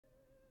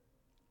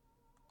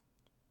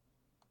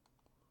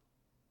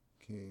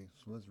Okay,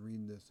 so let's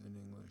read this in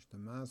English. The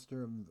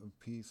master of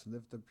peace,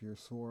 lift up your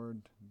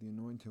sword, the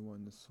anointed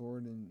one, the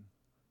sword in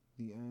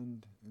the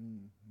end,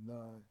 in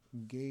the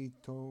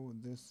gato,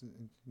 this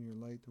in your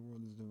light, the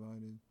world is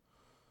divided.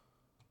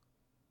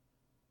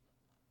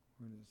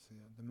 Where does it say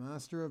that? The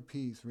master of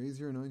peace, raise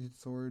your anointed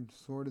sword,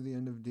 sword of the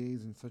end of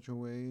days, in such a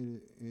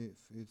way if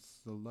it's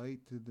the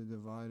light to the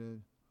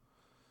divided.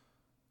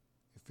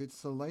 If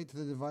it's the light to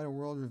the divided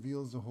world,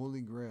 reveals the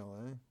Holy Grail,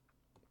 eh?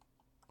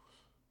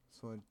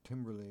 So at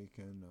Timberlake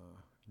and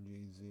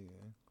Jay-Z,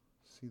 eh?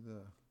 See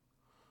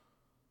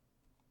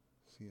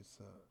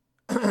it's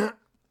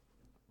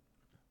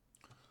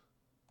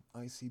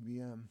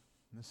ICBM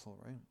missile,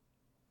 right?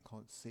 Call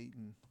it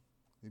Satan.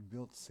 They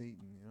built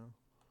Satan, you know?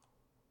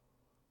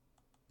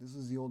 This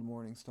is the old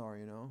Morning Star,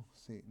 you know?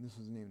 Satan. This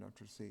was named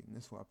after Satan,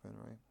 this weapon,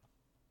 right?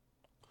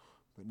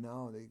 But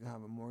now they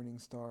have a Morning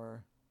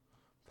Star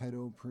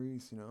pedo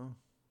priest, you know?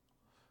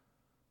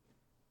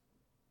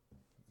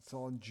 It's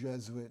all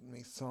Jesuit,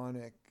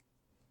 Masonic,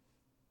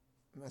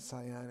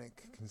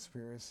 Messianic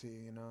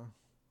conspiracy, you know?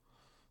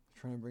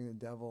 Trying to bring the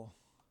devil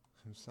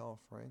himself,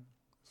 right?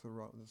 So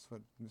that's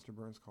what Mr.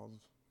 Burns calls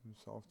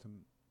himself to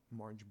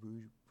Marge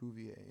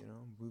Bouvier, you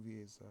know?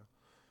 Bouvier is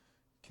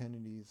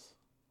Kennedy's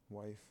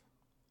wife.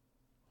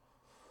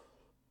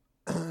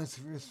 Let's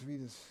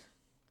read this.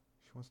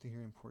 She wants to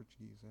hear in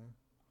Portuguese, eh?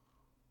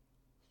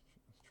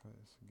 Let's try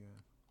this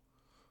again.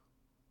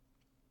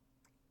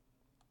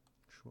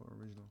 Short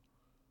original.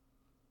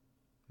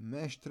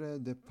 Mestre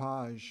de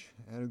paz,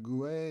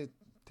 ergue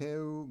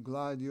teu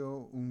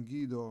Gladio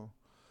ungido,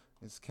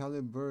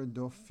 Excalibur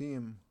do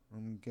fim,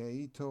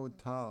 geito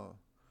tal,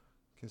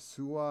 que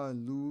sua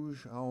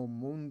luz ao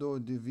mundo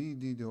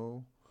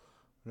dividido,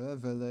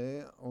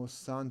 revele o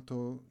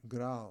santo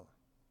Graal.